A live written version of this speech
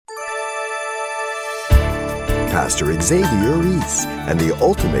Pastor Xavier Reese and the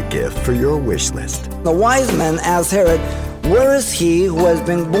ultimate gift for your wish list. The wise men asked Herod, "Where is he who has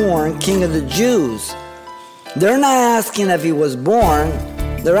been born King of the Jews?" They're not asking if he was born.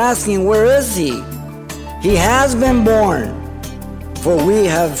 They're asking, where is he? He has been born. For we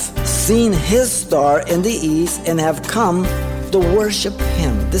have seen his star in the east and have come to worship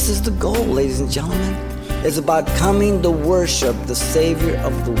him. This is the goal, ladies and gentlemen. It's about coming to worship the Savior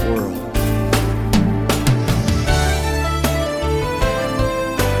of the world.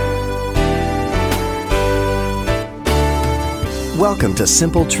 Welcome to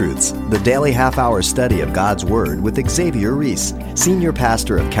Simple Truths, the daily half-hour study of God's Word with Xavier Reese, Senior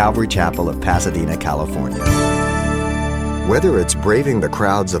Pastor of Calvary Chapel of Pasadena, California. Whether it's braving the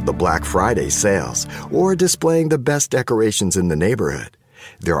crowds of the Black Friday sales or displaying the best decorations in the neighborhood,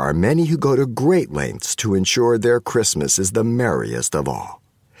 there are many who go to great lengths to ensure their Christmas is the merriest of all.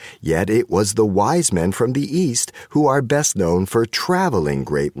 Yet it was the wise men from the East who are best known for traveling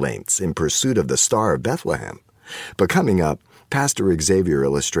great lengths in pursuit of the Star of Bethlehem. But coming up, Pastor Xavier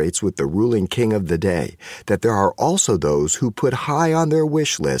illustrates with the ruling king of the day that there are also those who put high on their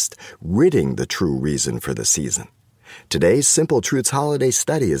wish list, ridding the true reason for the season. Today's Simple Truths holiday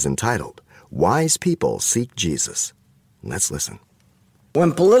study is entitled, Wise People Seek Jesus. Let's listen.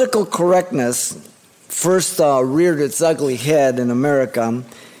 When political correctness first reared its ugly head in America,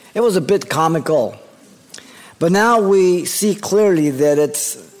 it was a bit comical. But now we see clearly that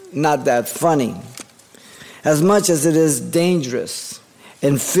it's not that funny, as much as it is dangerous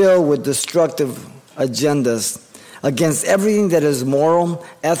and filled with destructive agendas against everything that is moral,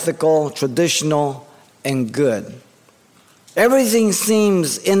 ethical, traditional, and good. Everything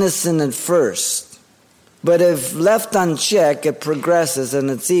seems innocent at first, but if left unchecked, it progresses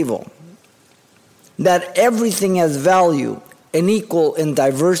and it's evil. That everything has value and equal in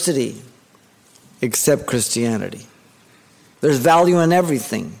diversity, except Christianity. There's value in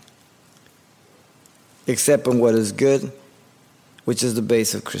everything, except in what is good, which is the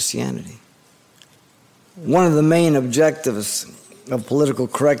base of Christianity. One of the main objectives of political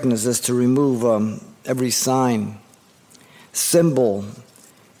correctness is to remove every sign, symbol,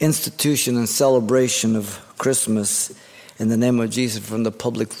 institution, and celebration of Christmas in the name of Jesus from the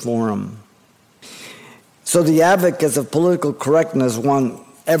public forum. So the advocates of political correctness want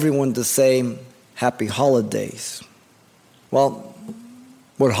everyone to say happy holidays. Well,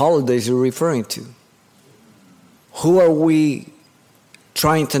 what holidays are you referring to? Who are we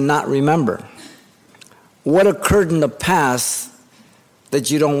trying to not remember? What occurred in the past that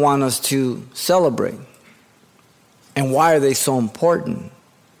you don't want us to celebrate? And why are they so important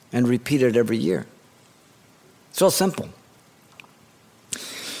and repeated every year? It's so simple.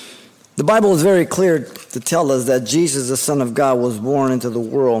 The Bible is very clear to tell us that Jesus, the Son of God, was born into the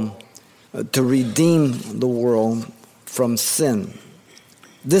world to redeem the world from sin.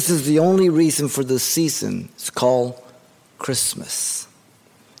 This is the only reason for the season. It's called Christmas.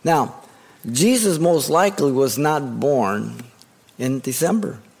 Now, Jesus most likely was not born in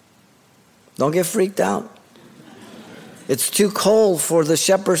December. Don't get freaked out. It's too cold for the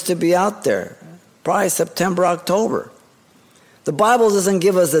shepherds to be out there. Probably September, October. The Bible doesn't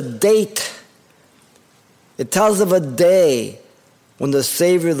give us a date. It tells of a day when the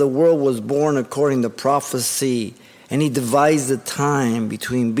Savior of the world was born according to prophecy. And he divides the time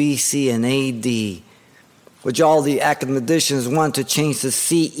between BC and AD, which all the academicians want to change to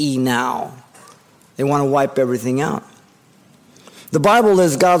CE now. They want to wipe everything out. The Bible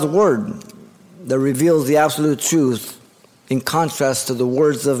is God's word that reveals the absolute truth in contrast to the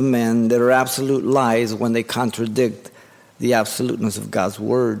words of men that are absolute lies when they contradict the absoluteness of God's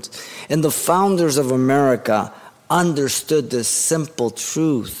words. And the founders of America understood this simple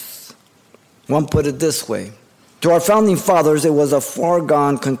truth. One put it this way. To our founding fathers, it was a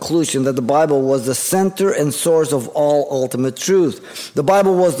foregone conclusion that the Bible was the center and source of all ultimate truth. The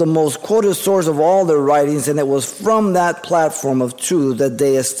Bible was the most quoted source of all their writings, and it was from that platform of truth that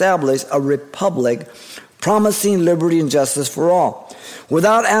they established a republic promising liberty and justice for all.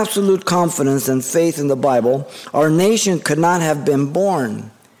 Without absolute confidence and faith in the Bible, our nation could not have been born.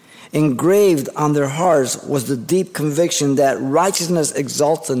 Engraved on their hearts was the deep conviction that righteousness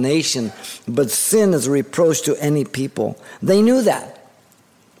exalts a nation, but sin is a reproach to any people. They knew that.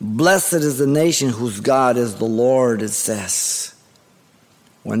 Blessed is the nation whose God is the Lord, it says.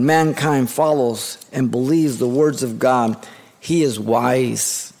 When mankind follows and believes the words of God, he is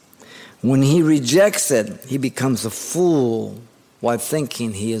wise. When he rejects it, he becomes a fool while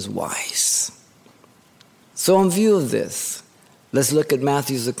thinking he is wise. So in view of this, let's look at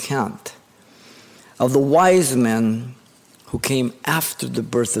Matthew's account of the wise men who came after the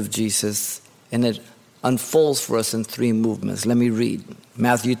birth of Jesus, and it unfolds for us in three movements. Let me read.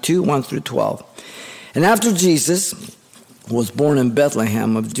 Matthew 2, 1 through 12. And after Jesus was born in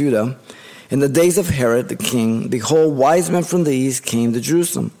Bethlehem of Judah, in the days of Herod the king, behold, wise men from the east came to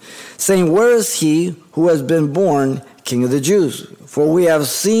Jerusalem, saying, Where is he who has been born King of the Jews? For we have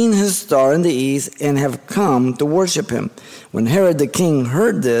seen his star in the east and have come to worship him. When Herod the king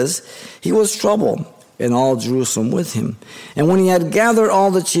heard this, he was troubled, and all Jerusalem with him. And when he had gathered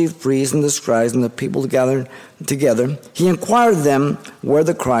all the chief priests and the scribes and the people gathered together, he inquired of them where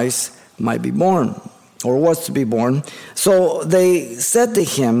the Christ might be born, or was to be born. So they said to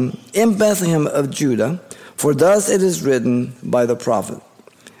him, In Bethlehem of Judah, for thus it is written by the prophet,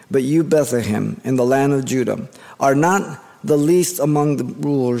 But you, Bethlehem, in the land of Judah, are not the least among the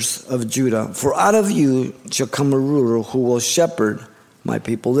rulers of Judah, for out of you shall come a ruler who will shepherd my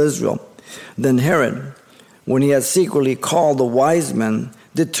people Israel. Then Herod, when he had secretly called the wise men,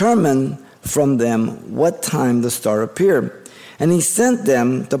 determined from them what time the star appeared. And he sent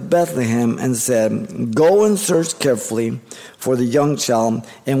them to Bethlehem and said, Go and search carefully for the young child,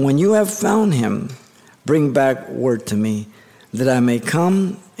 and when you have found him, bring back word to me, that I may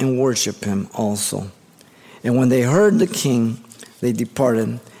come and worship him also. And when they heard the king, they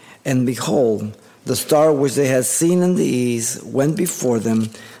departed, and behold, the star which they had seen in the east went before them,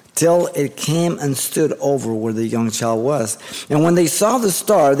 till it came and stood over where the young child was. And when they saw the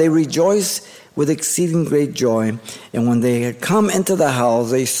star, they rejoiced with exceeding great joy. And when they had come into the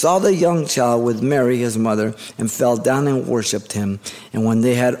house, they saw the young child with Mary his mother, and fell down and worshipped him. And when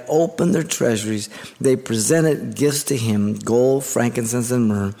they had opened their treasuries, they presented gifts to him, gold, frankincense, and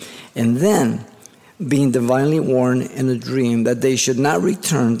myrrh. And then, being divinely warned in a dream that they should not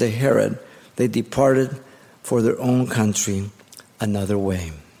return to Herod, they departed for their own country another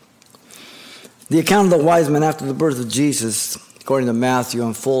way. The account of the wise men after the birth of Jesus, according to Matthew,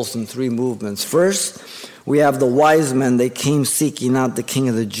 unfolds in three movements. First, we have the wise men. They came seeking out the King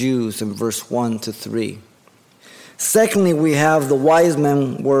of the Jews in verse 1 to 3. Secondly, we have the wise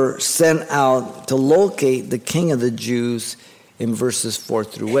men were sent out to locate the King of the Jews in verses 4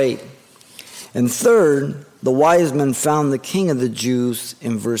 through 8. And third, the wise men found the King of the Jews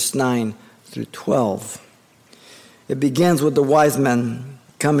in verse 9 through 12. It begins with the wise men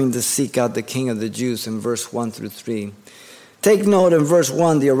coming to seek out the King of the Jews in verse 1 through 3. Take note in verse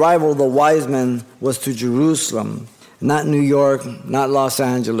 1, the arrival of the wise men was to Jerusalem, not New York, not Los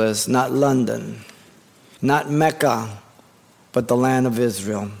Angeles, not London, not Mecca, but the land of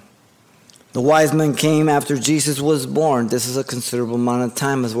Israel. The wise men came after Jesus was born. This is a considerable amount of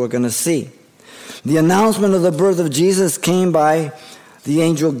time, as we're going to see. The announcement of the birth of Jesus came by the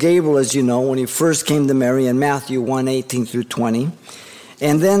angel Gabriel, as you know, when he first came to Mary in Matthew 1:18 through 20.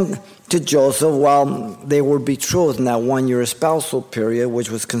 And then to Joseph while they were betrothed in that 1-year spousal period,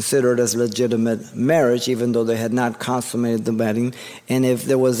 which was considered as legitimate marriage, even though they had not consummated the wedding. And if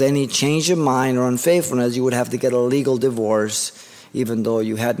there was any change of mind or unfaithfulness, you would have to get a legal divorce, even though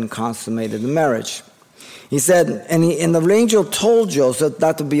you hadn't consummated the marriage. He said, and the angel told Joseph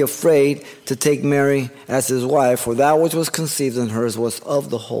not to be afraid to take Mary as his wife, for that which was conceived in her was of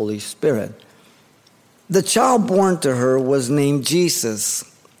the Holy Spirit. The child born to her was named Jesus.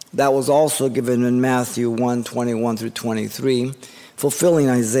 That was also given in Matthew 1:21 through 23, fulfilling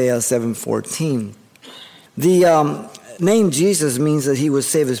Isaiah 7:14. The name Jesus means that he would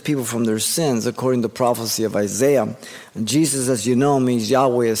save his people from their sins, according to prophecy of Isaiah. And Jesus, as you know, means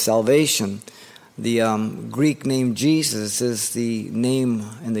Yahweh is salvation. The Greek name Jesus is the name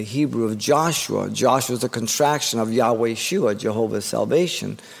in the Hebrew of Joshua. Joshua is a contraction of Yahweh Shua, Jehovah's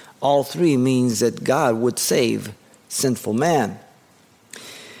salvation. All three means that God would save sinful man.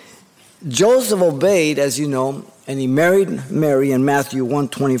 Joseph obeyed, as you know, and he married Mary in Matthew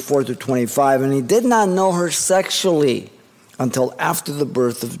 1:24 through 25, and he did not know her sexually until after the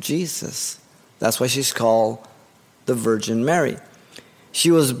birth of Jesus. That's why she's called the Virgin Mary.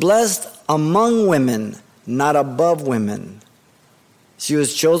 She was blessed among women, not above women. She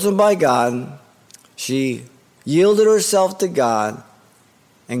was chosen by God. She yielded herself to God,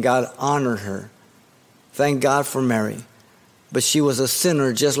 and God honored her. Thank God for Mary. But she was a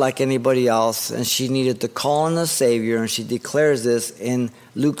sinner just like anybody else, and she needed to call on the Savior, and she declares this in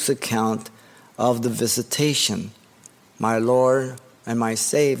Luke's account of the visitation. My Lord and my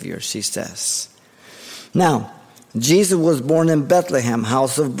Savior, she says. Now, Jesus was born in Bethlehem,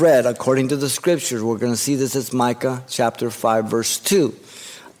 house of bread, according to the scriptures. We're going to see this as Micah chapter 5, verse 2.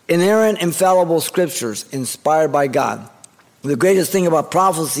 Inerrant, infallible scriptures, inspired by God. The greatest thing about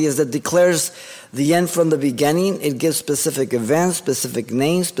prophecy is that it declares the end from the beginning. It gives specific events, specific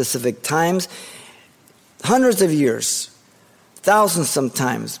names, specific times. Hundreds of years thousands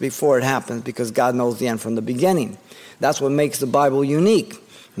sometimes before it happens, because God knows the end from the beginning. That's what makes the Bible unique.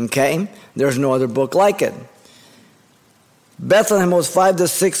 Okay? There's no other book like it. Bethlehem was 5 to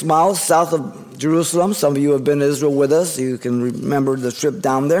 6 miles south of Jerusalem. Some of you have been to Israel with us. You can remember the trip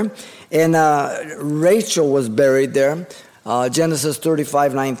down there. And Rachel was buried there. Genesis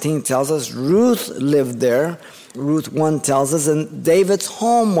 35:19 tells us. Ruth lived there. Ruth 1 tells us. And David's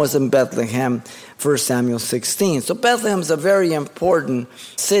home was in Bethlehem, 1 Samuel 16. So Bethlehem is a very important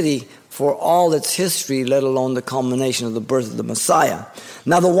city for all its history, let alone the culmination of the birth of the Messiah.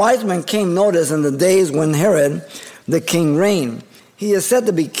 Now the wise men came, notice, in the days when Herod the king reigned. He is said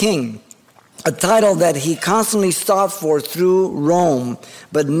to be king, a title that he constantly sought for through Rome,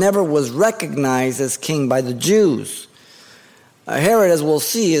 but never was recognized as king by the Jews. Herod, as we'll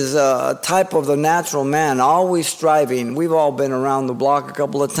see, is a type of the natural man, always striving. We've all been around the block a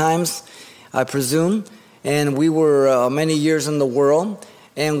couple of times, I presume, and we were many years in the world,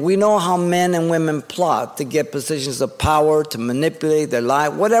 and we know how men and women plot to get positions of power, to manipulate their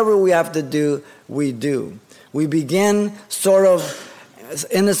life. Whatever we have to do, we do. We begin sort of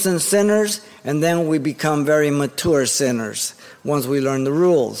innocent sinners, and then we become very mature sinners once we learn the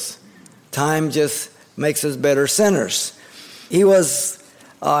rules. Time just makes us better sinners. He was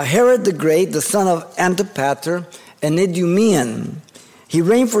Herod the Great, the son of Antipater, an Idumean. He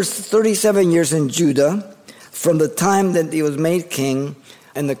reigned for 37 years in Judah, from the time that he was made king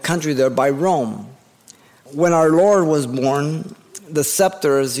in the country there by Rome. When our Lord was born, the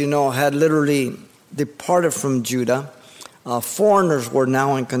scepter, as you know, had literally departed from Judah. Foreigners were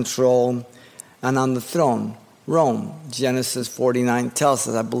now in control and on the throne, Rome. Genesis 49 tells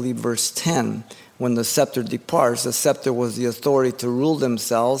us, I believe verse 10, when the scepter departs, the scepter was the authority to rule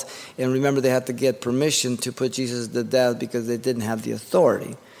themselves. And remember, they had to get permission to put Jesus to death because they didn't have the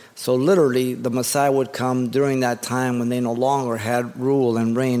authority. So literally, the Messiah would come during that time when they no longer had rule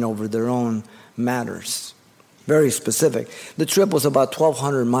and reign over their own matters. Very specific. The trip was about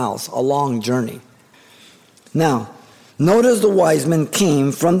 1,200 miles, a long journey. Now, notice the wise men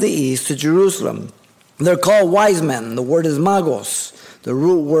came from the east to Jerusalem. They're called wise men. The word is magos, the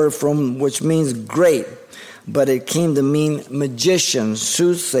root word from which means great, but it came to mean magician,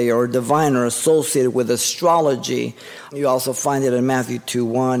 soothsayer, or diviner associated with astrology. You also find it in Matthew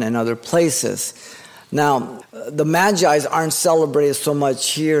 2:1 and other places. Now, the Magi's aren't celebrated so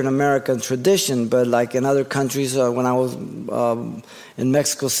much here in American tradition, but like in other countries, when I was in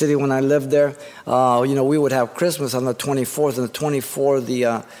Mexico City, when I lived there, we would have Christmas on the 24th, and the 24th,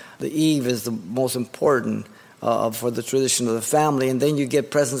 the eve is the most important for the tradition of the family, and then you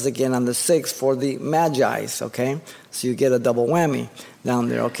get presents again on the 6th for the Magi's, okay? So you get a double whammy down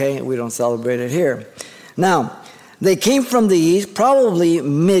there, okay? We don't celebrate it here. Now, they came from the east, probably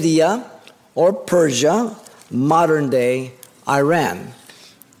Media or Persia, modern-day Iran.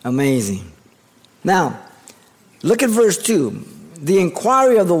 Amazing. Now, look at verse 2. The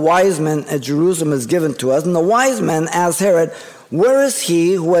inquiry of the wise men at Jerusalem is given to us, and the wise men asked Herod, "Where is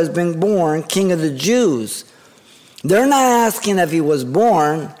he who has been born king of the Jews?" They're not asking if he was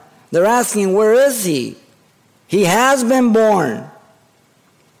born. They're asking, where is he? He has been born.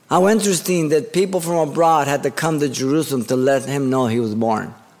 How interesting that people from abroad had to come to Jerusalem to let him know he was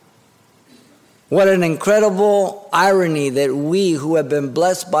born. What an incredible irony that we who have been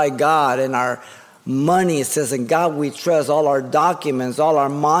blessed by God and our money, it says, in God we trust, all our documents, all our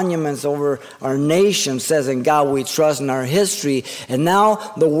monuments over our nation, says, in God we trust, in our history, and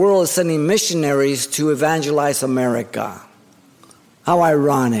now the world is sending missionaries to evangelize America. How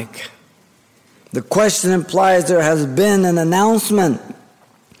ironic. The question implies there has been an announcement.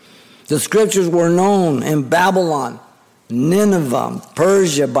 The scriptures were known in Babylon, Nineveh,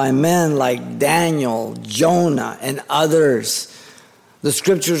 Persia, by men like Daniel, Jonah, and others. The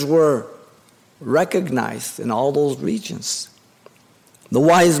scriptures were recognized in all those regions. The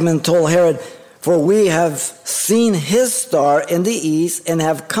wise men told Herod, "For we have seen his star in the east and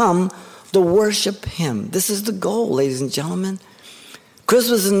have come to worship him." This is the goal, ladies and gentlemen.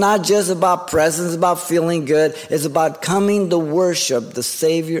 Christmas is not just about presents, it's about feeling good. It's about coming to worship the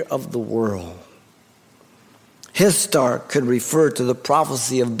Savior of the world. His star could refer to the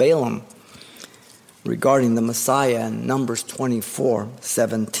prophecy of Balaam regarding the Messiah in Numbers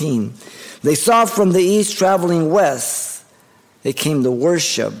 24:17. They saw from the east traveling west. They came to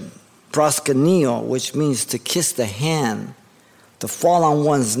worship. Proskuneo, which means to kiss the hand, to fall on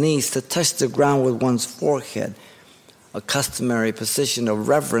one's knees, to touch the ground with one's forehead, a customary position of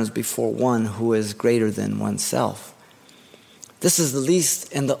reverence before one who is greater than oneself. This is the least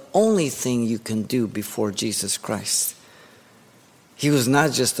and the only thing you can do before Jesus Christ. He was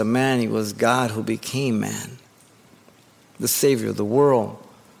not just a man, he was God who became man. the Savior of the world.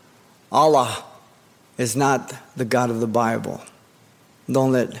 Allah is not the God of the Bible.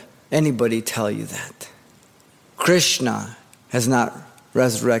 Don't let anybody tell you that. Krishna has not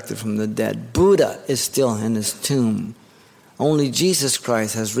resurrected from the dead. Buddha is still in his tomb. Only Jesus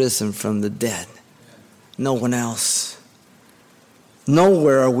Christ has risen from the dead. No one else.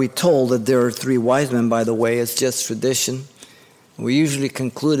 Nowhere are we told that there are 3 wise men, by the way. It's just tradition. We usually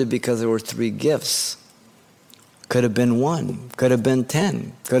conclude it because there were 3 gifts. Could have been 1, could have been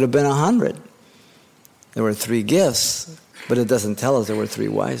 10, could have been 100. There were 3 gifts, but it doesn't tell us there were 3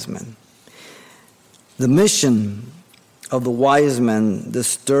 wise men. The mission of the wise men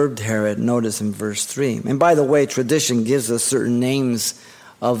disturbed Herod, notice in verse 3. And by the way, tradition gives us certain names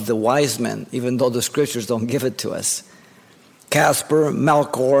of the wise men, even though the scriptures don't give it to us. Casper,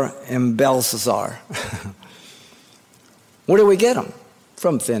 Melchior, and Belshazzar. Where do we get them?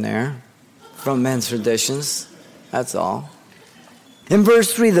 From thin air, from men's traditions. That's all. In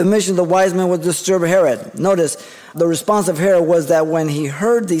verse 3, the mission of the wise men would disturb Herod. Notice, the response of Herod was that when he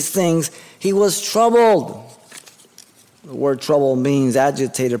heard these things, he was troubled. The word trouble means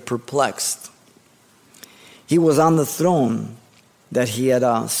agitated, perplexed. He was on the throne that he had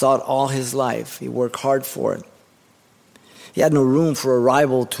sought all his life. He worked hard for it. He had no room for a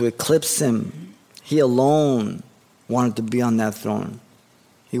rival to eclipse him. He alone wanted to be on that throne.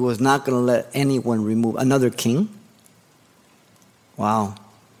 He was not going to let anyone remove another king. Wow.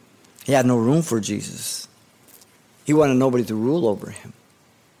 He had no room for Jesus. He wanted nobody to rule over him.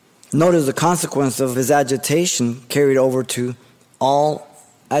 Notice the consequence of his agitation carried over to all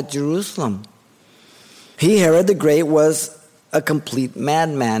at Jerusalem. He, Herod the Great, was a complete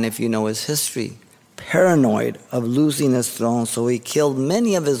madman, if you know his history. Paranoid of losing his throne, so he killed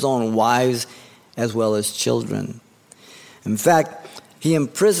many of his own wives as well as children. In fact, he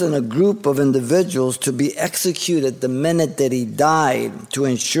imprisoned a group of individuals to be executed the minute that he died to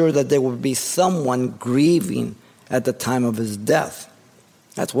ensure that there would be someone grieving at the time of his death.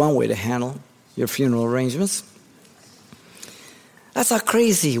 That's one way to handle your funeral arrangements. That's how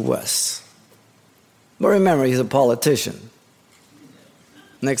crazy he was. But remember, he's a politician.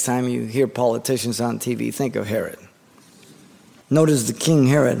 Next time you hear politicians on TV, think of Herod. Notice the king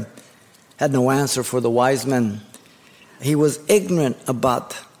Herod had no answer for the wise men. He was ignorant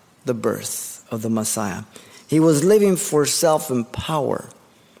about the birth of the Messiah. He was living for self and power.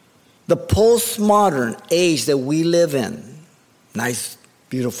 The postmodern age that we live in, nice,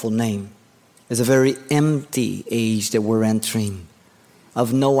 beautiful name, is a very empty age that we're entering,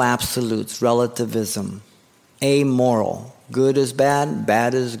 of no absolutes, relativism, amoral. Good is bad,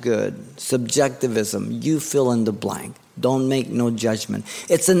 bad is good. Subjectivism, you fill in the blank. Don't make no judgment.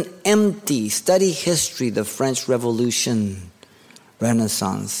 It's an empty, study history, the French Revolution,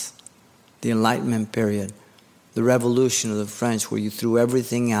 Renaissance, the Enlightenment period, the revolution of the French where you threw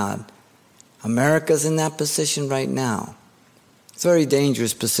everything out. America's in that position right now. It's a very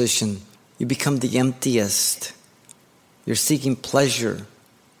dangerous position. You become the emptiest. You're seeking pleasure.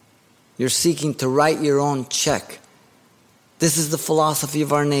 You're seeking to write your own check. This is the philosophy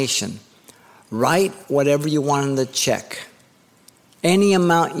of our nation. Write whatever you want in the check. Any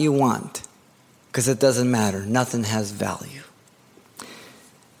amount you want. Because it doesn't matter. Nothing has value.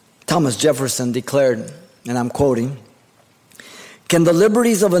 Thomas Jefferson declared, and I'm quoting, "Can the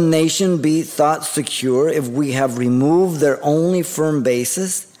liberties of a nation be thought secure if we have removed their only firm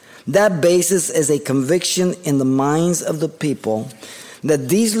basis? That basis is a conviction in the minds of the people that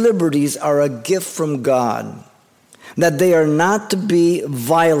these liberties are a gift from God, that they are not to be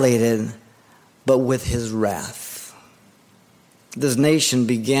violated, but with his wrath." This nation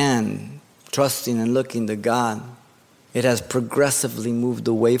began trusting and looking to God. It has progressively moved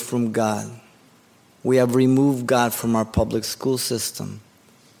away from God. We have removed God from our public school system,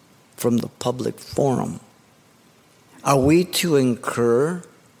 from the public forum. Are we to incur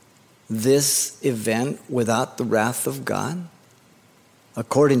this event without the wrath of God?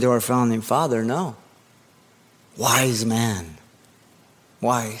 According to our founding father, no. Wise man.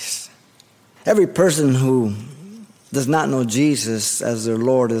 Wise. Every person who does not know Jesus as their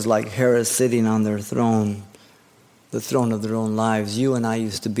Lord is like Herod sitting on their throne, the throne of their own lives. You and I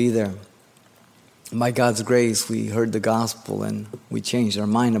used to be there. By God's grace, we heard the gospel and we changed our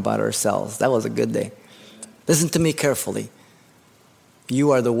mind about ourselves. That was a good day. Listen to me carefully.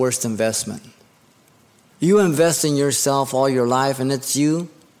 You are the worst investment. You invest in yourself all your life and it's you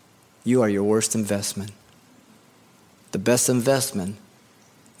are your worst investment. The best investment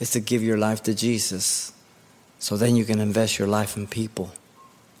is to give your life to Jesus, so then you can invest your life in people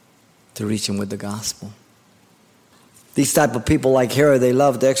to reach them with the gospel. These type of people like Herod, they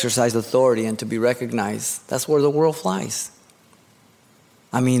love to exercise authority and to be recognized. That's where the world flies.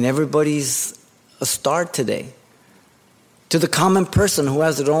 I mean, everybody's a star today. To the common person who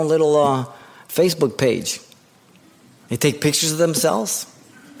has their own little Facebook page. They take pictures of themselves.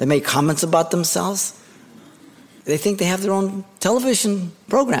 They make comments about themselves. They think they have their own television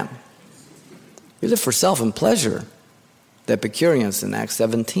program. You live for self and pleasure. The Epicureans in Acts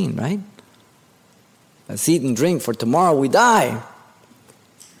 17, right? Let's eat and drink, for tomorrow we die.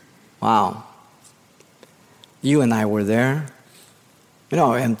 Wow. You and I were there. You know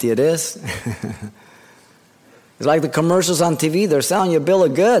how empty it is. It's like the commercials on TV. They're selling you a bill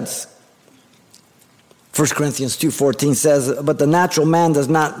of goods. 1 Corinthians 2:14 says, but the natural man does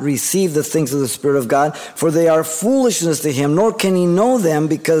not receive the things of the Spirit of God, for they are foolishness to him, nor can he know them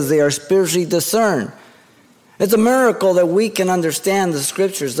because they are spiritually discerned. It's a miracle that we can understand the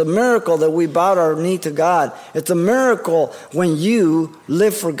Scriptures. It's a miracle that we bow our knee to God. It's a miracle when you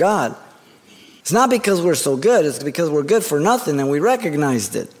live for God. It's not because we're so good. It's because we're good for nothing and we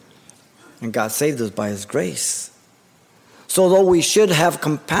recognized it. And God saved us by His grace. So though we should have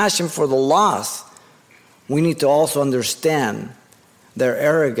compassion for the lost, we need to also understand their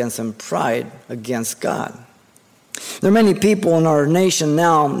arrogance and pride against God. There are many people in our nation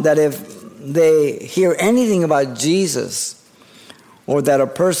now that if they hear anything about Jesus, or that a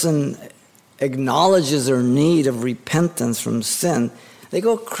person acknowledges their need of repentance from sin, they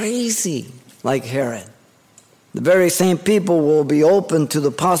go crazy like Herod. The very same people will be open to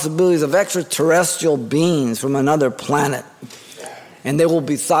the possibilities of extraterrestrial beings from another planet, and they will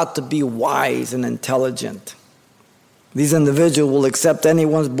be thought to be wise and intelligent. These individuals will accept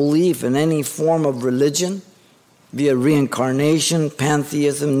anyone's belief in any form of religion, be it reincarnation,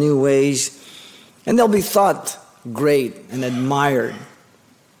 pantheism, New Age, and they'll be thought great and admired.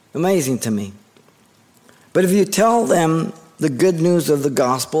 Amazing to me. But if you tell them the good news of the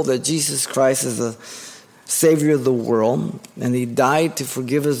gospel, that Jesus Christ is the Savior of the world, and He died to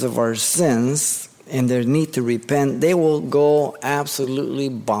forgive us of our sins, and their need to repent, they will go absolutely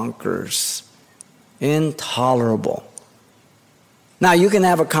bonkers. Intolerable. Now, you can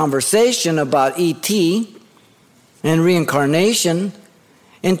have a conversation about E.T. and reincarnation,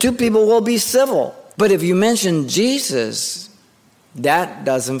 and two people will be civil. But if you mention Jesus, that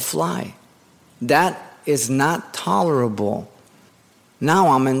doesn't fly. That is not tolerable. Now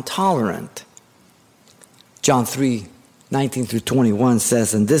I'm intolerant. John 3:19-21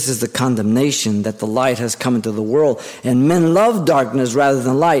 says, and this is the condemnation, that the light has come into the world, and men love darkness rather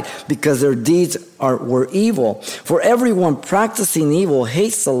than light, because their deeds were evil. For everyone practicing evil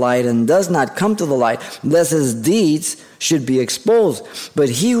hates the light and does not come to the light, lest his deeds should be exposed. But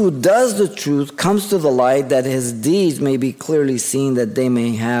he who does the truth comes to the light, that his deeds may be clearly seen, that they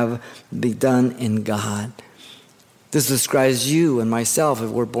may be done in God. This describes you and myself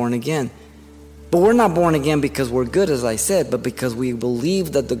if we're born again. But we're not born again because we're good, as I said, but because we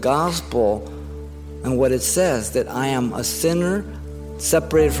believe that the gospel and what it says, that I am a sinner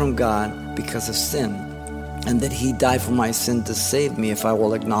separated from God because of sin, and that He died for my sin to save me if I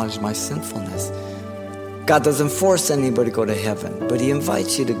will acknowledge my sinfulness. God doesn't force anybody to go to heaven, but He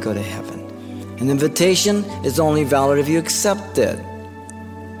invites you to go to heaven. An invitation is only valid if you accept it.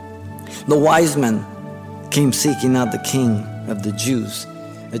 The wise men came seeking out the King of the Jews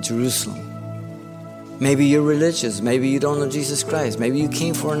at Jerusalem. Maybe you're religious. Maybe you don't know Jesus Christ. Maybe you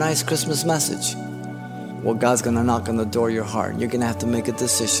came for a nice Christmas message. Well, God's going to knock on the door of your heart. You're going to have to make a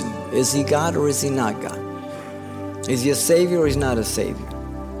decision. Is He God or is He not God? Is He a Savior or He's not a Savior?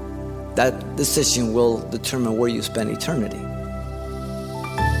 That decision will determine where you spend eternity.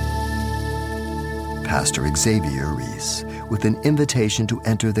 Pastor Xavier Reese with an invitation to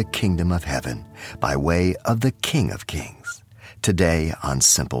enter the kingdom of heaven by way of the King of Kings, today on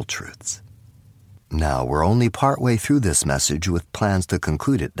Simple Truths. Now, we're only partway through this message with plans to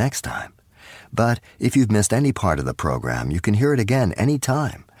conclude it next time. But if you've missed any part of the program, you can hear it again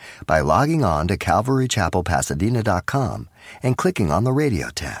anytime by logging on to CalvaryChapelPasadena.com and clicking on the radio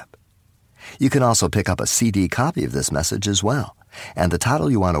tab. You can also pick up a CD copy of this message as well, and the title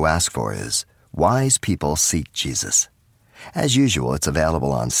you want to ask for is Wise People Seek Jesus. As usual, it's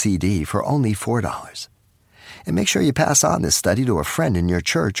available on CD for only $4. And make sure you pass on this study to a friend in your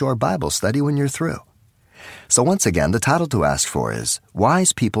church or Bible study when you're through. So once again, the title to ask for is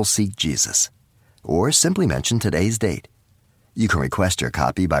Wise People Seek Jesus, or simply mention today's date. You can request your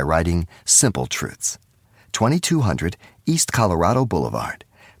copy by writing Simple Truths, 2200 East Colorado Boulevard,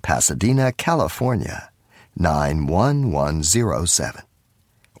 Pasadena, California, 91107.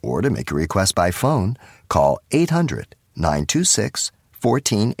 Or to make a request by phone, call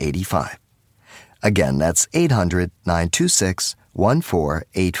 800-926-1485. Again, that's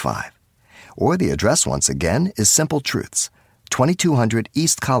 800-926-1485. Or the address once again is Simple Truths, 2200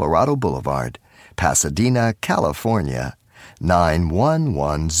 East Colorado Boulevard, Pasadena, California,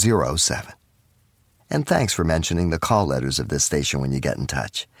 91107. And thanks for mentioning the call letters of this station when you get in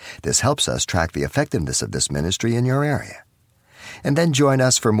touch. This helps us track the effectiveness of this ministry in your area. And then join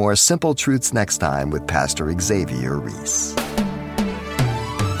us for more Simple Truths next time with Pastor Xavier Reese.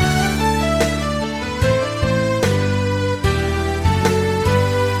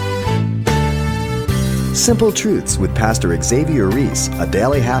 Simple Truths with Pastor Xavier Reese, a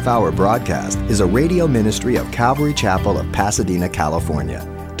daily half-hour broadcast, is a radio ministry of Calvary Chapel of Pasadena, California.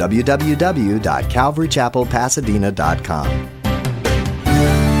 www.calvarychapelpasadena.com.